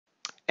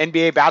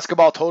NBA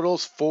basketball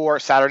totals for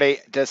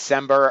Saturday,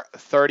 December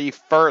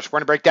 31st. We're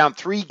going to break down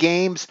 3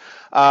 games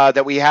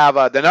that we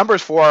have the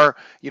numbers for.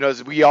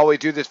 As we always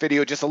do this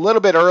video just a little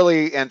bit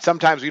early, and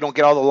sometimes we don't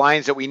get all the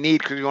lines that we need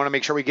because we want to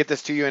make sure we get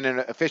this to you in an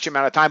efficient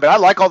amount of time. But I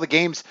like all the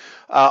games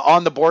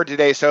on the board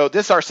today. So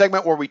this is our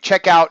segment where we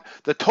check out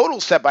the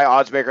totals set by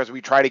oddsmakers.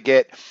 We try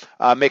to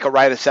make a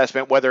right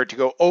assessment whether to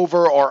go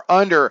over or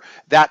under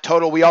that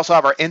total. We also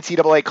have our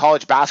NCAA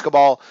college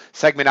basketball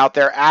segment out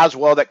there as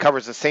well that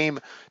covers the same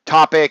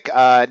topic.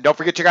 Don't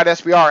forget to check out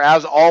SBR.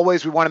 As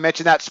always, we want to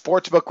mention that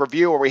Sportsbook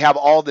review where we have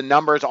all the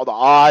numbers, all the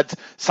odds,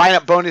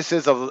 sign-up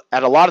bonuses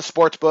at a lot of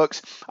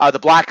sportsbooks, the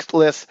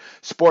blacklist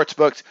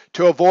sportsbooks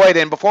to avoid.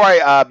 And before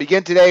I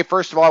begin today,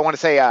 first of all, I want to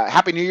say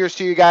Happy New Year's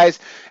to you guys.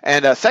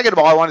 And second of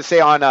all, I want to say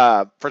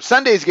for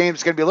Sunday's game,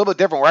 it's going to be a little bit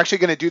different. We're actually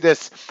going to do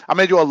this. I'm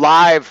going to do a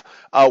live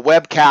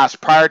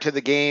webcast prior to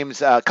the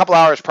games, a couple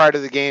hours prior to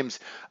the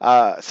games,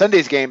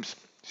 Sunday's games.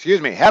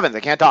 Excuse me, heavens,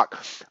 I can't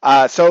talk.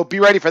 So be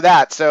ready for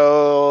that.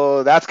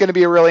 So that's going to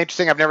be really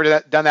interesting. I've never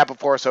done that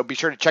before, so be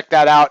sure to check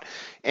that out.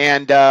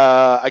 And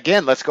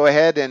again, let's go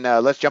ahead and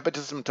let's jump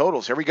into some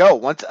totals. Here we go.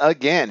 Once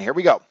again, here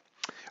we go.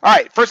 All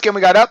right, first game we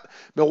got up,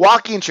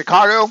 Milwaukee and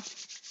Chicago.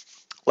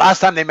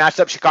 Last time they matched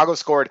up, Chicago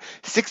scored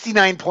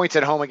 69 points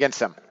at home against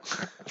them.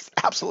 It's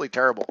absolutely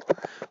terrible.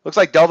 Looks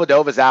like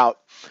Dellavedova's out.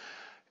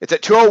 It's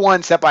at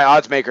 201 set by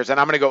oddsmakers, and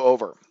I'm going to go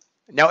over.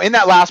 Now, in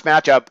that last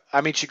matchup,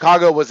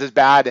 Chicago was as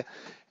bad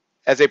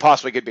as they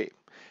possibly could be.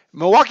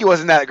 Milwaukee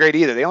wasn't that great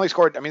either. They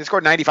scored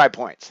 95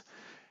 points.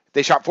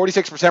 They shot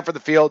 46% from the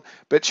field,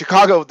 but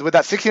Chicago, with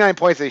that 69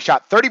 points, they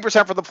shot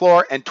 30% from the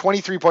floor and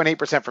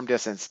 23.8% from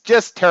distance.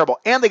 Just terrible.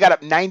 And they got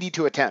up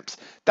 92 attempts.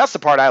 That's the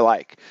part I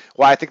like,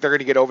 why I think they're going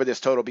to get over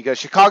this total, because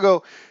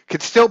Chicago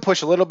could still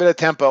push a little bit of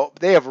tempo.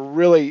 They have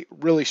really,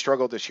 really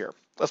struggled this year.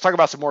 Let's talk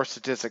about some more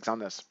statistics on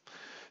this.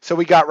 So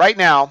we got right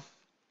now,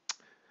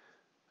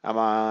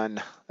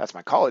 that's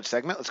my college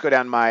segment. Let's go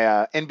down to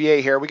my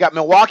NBA here. We got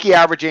Milwaukee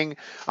averaging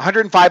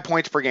 105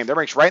 points per game. That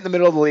ranks right in the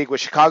middle of the league,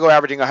 with Chicago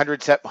averaging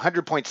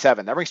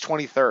 100.7. That ranks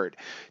 23rd.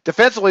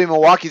 Defensively,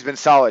 Milwaukee's been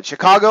solid.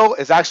 Chicago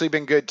has actually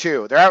been good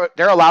too. They're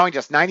allowing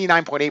just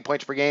 99.8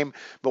 points per game.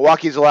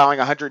 Milwaukee's allowing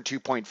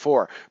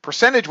 102.4.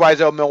 Percentage-wise,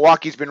 though,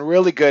 Milwaukee's been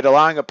really good,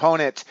 allowing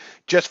opponents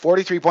just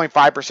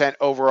 43.5%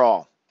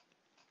 overall.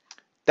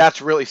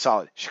 That's really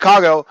solid.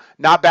 Chicago,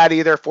 not bad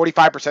either,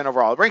 45%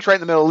 overall. It ranks right in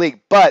the middle of the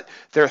league, but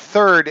they're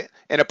third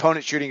in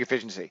opponent shooting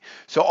efficiency.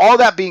 So all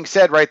that being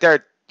said right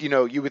there,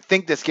 you would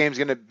think this game's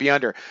going to be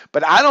under,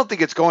 but I don't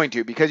think it's going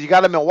to, because you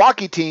got a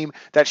Milwaukee team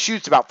that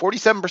shoots about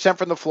 47%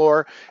 from the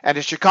floor, and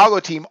a Chicago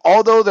team,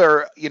 although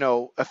their,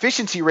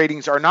 efficiency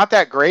ratings are not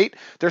that great,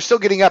 they're still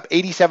getting up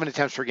 87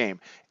 attempts per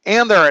game,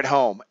 and they're at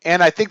home,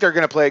 and I think they're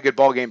going to play a good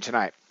ball game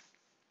tonight.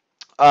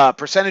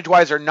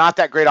 Percentage-wise, they're not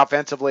that great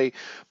offensively,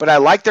 but I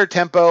like their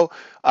tempo.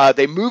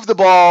 They move the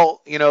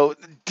ball,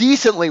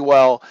 decently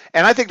well,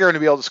 and I think they're going to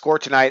be able to score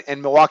tonight,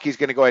 and Milwaukee's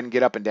going to go ahead and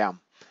get up and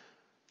down.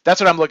 That's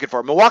what I'm looking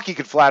for. Milwaukee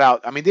could flat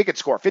out, they could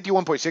score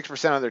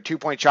 51.6% on their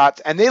two-point shots,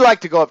 and they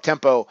like to go up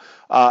tempo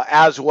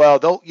as well.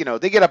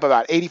 They get up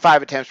about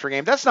 85 attempts per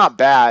game. That's not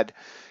bad,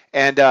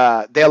 and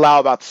they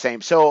allow about the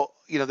same. So,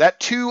 that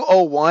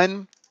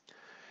 201,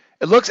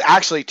 it looks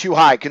actually too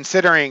high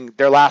considering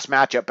their last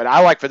matchup, but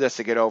I like for this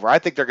to get over. I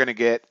think they're going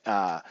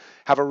to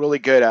have a really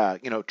good,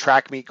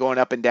 track meet going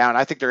up and down.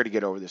 I think they're going to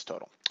get over this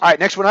total. All right,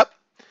 next one up,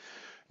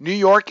 New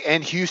York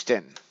and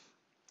Houston.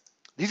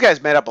 These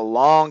guys met up a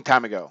long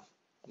time ago.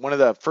 One of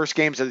the first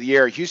games of the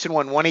year. Houston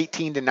won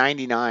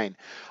 118-99.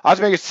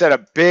 Oddsmakers set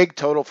a big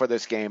total for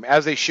this game,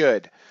 as they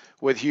should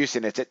with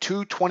Houston. It's at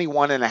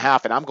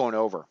 221.5, and I'm going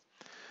over.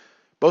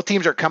 Both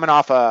teams are coming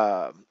off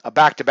a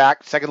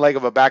back-to-back, second leg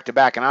of a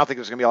back-to-back, and I don't think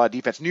there's going to be a lot of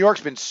defense. New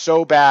York's been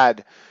so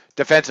bad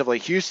defensively.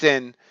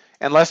 Houston,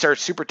 unless they're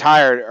super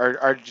tired,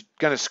 are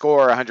going to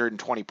score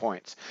 120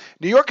 points.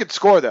 New York could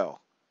score, though.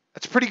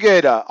 It's a pretty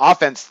good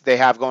offense they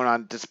have going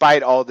on,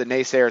 despite all the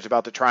naysayers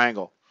about the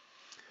triangle.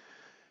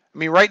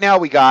 Right now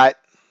we got,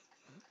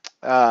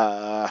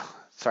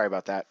 sorry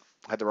about that.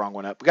 I had the wrong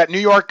one up. We got New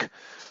York.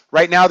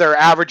 Right now they're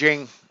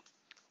averaging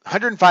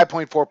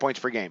 105.4 points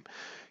per game.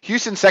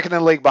 Houston second in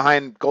the league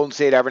behind Golden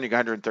State, averaging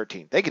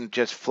 113. They can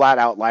just flat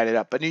out light it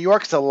up. But New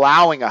York's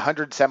allowing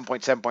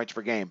 107.7 points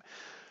per game.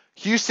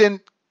 Houston,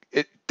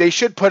 they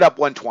should put up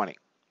 120.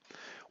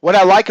 What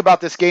I like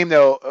about this game,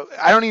 though,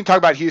 I don't even talk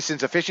about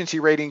Houston's efficiency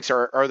ratings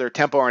or their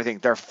tempo or anything.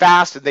 They're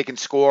fast and they can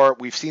score.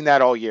 We've seen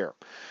that all year.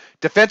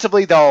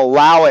 Defensively, they'll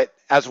allow it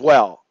as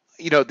well.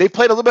 They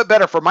played a little bit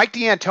better. For Mike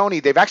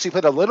D'Antoni, they've actually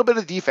played a little bit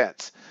of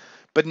defense,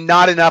 but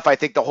not enough, I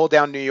think, to hold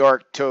down New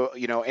York to,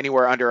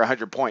 anywhere under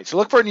 100 points. So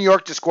look for New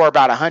York to score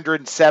about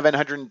 107,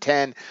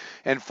 110,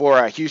 and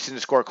for Houston to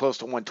score close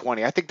to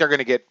 120. I think they're going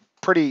to get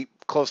pretty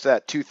close to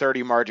that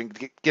 230 margin,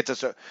 gets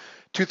us a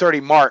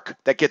 230 mark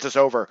that gets us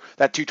over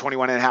that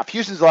 221.5.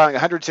 Houston's allowing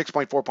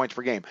 106.4 points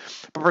per game.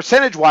 But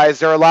percentage-wise,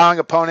 they're allowing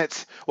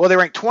opponents, they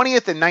rank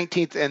 20th and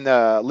 19th in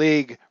the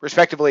league,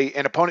 respectively,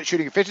 in opponent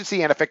shooting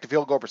efficiency and effective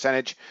field goal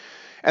percentage.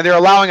 And they're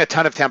allowing a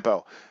ton of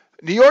tempo.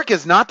 New York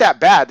is not that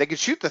bad. They can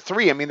shoot the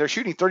three. I mean, they're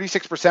shooting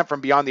 36%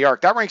 from beyond the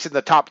arc. That ranks in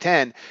the top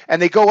 10,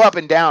 and they go up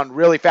and down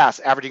really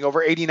fast, averaging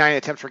over 89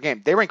 attempts per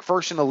game. They rank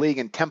first in the league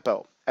in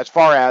tempo as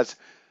far as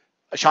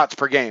shots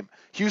per game.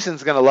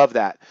 Houston's going to love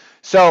that.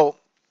 So,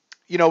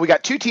 we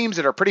got two teams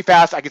that are pretty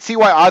fast. I can see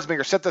why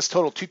oddsmakers set this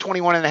total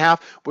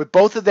 221.5, with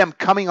both of them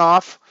coming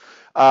off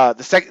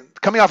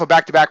coming off a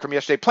back-to-back from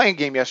yesterday, playing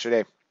game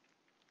yesterday.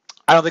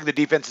 I don't think the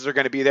defenses are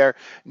going to be there.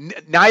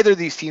 Neither of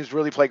these teams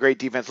really play great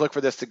defense. Look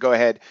for this to go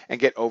ahead and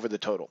get over the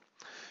total.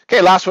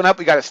 Okay, last one up,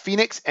 we got is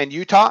Phoenix and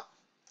Utah.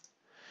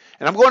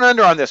 And I'm going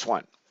under on this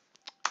one.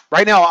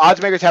 Right now,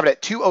 oddsmakers have it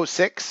at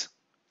 206,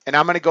 and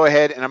I'm going to go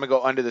ahead and I'm going to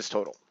go under this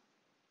total.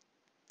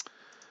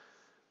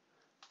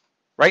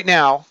 Right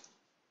now,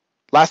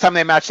 last time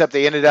they matched up,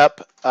 they ended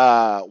up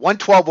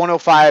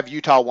 112-105,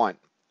 Utah won.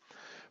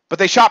 But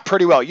they shot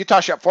pretty well.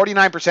 Utah shot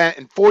 49%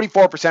 and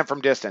 44%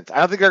 from distance. I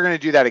don't think they're going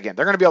to do that again.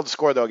 They're going to be able to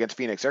score, though, against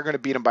Phoenix. They're going to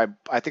beat them by,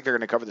 I think they're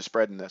going to cover the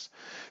spread in this.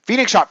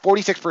 Phoenix shot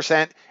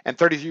 46% and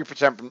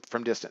 33%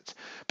 from distance.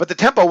 But the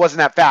tempo wasn't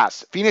that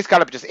fast. Phoenix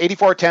got up just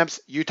 84 attempts,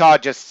 Utah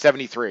just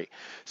 73.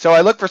 So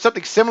I look for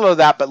something similar to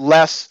that, but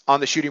less on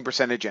the shooting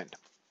percentage end.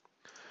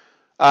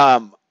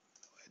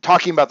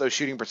 Talking about those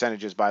shooting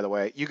percentages, by the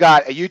way, you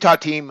got a Utah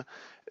team.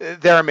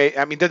 They're amazing.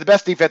 I mean, they're the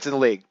best defense in the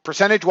league.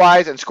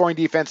 Percentage-wise and scoring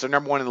defense, they're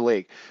number one in the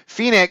league.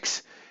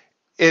 Phoenix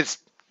is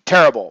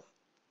terrible.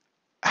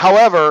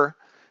 However,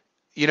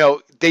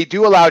 they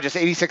do allow just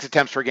 86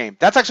 attempts per game.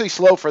 That's actually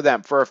slow for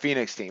them, for a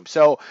Phoenix team.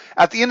 So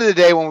at the end of the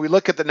day, when we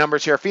look at the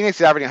numbers here, Phoenix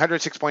is averaging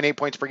 106.8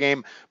 points per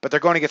game, but they're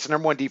going against the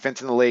number one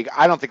defense in the league.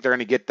 I don't think they're going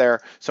to get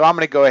there. So I'm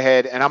going to go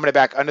ahead and I'm going to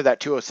back under that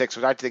 206,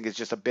 which I think is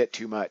just a bit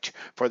too much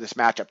for this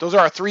matchup. Those are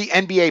our 3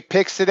 NBA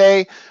picks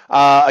today.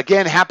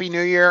 Again, Happy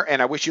New Year,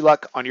 and I wish you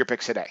luck on your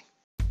picks today.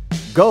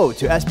 Go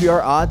to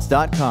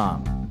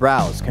SBRodds.com.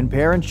 Browse,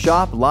 compare, and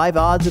shop live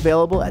odds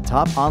available at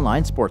top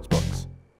online sportsbooks.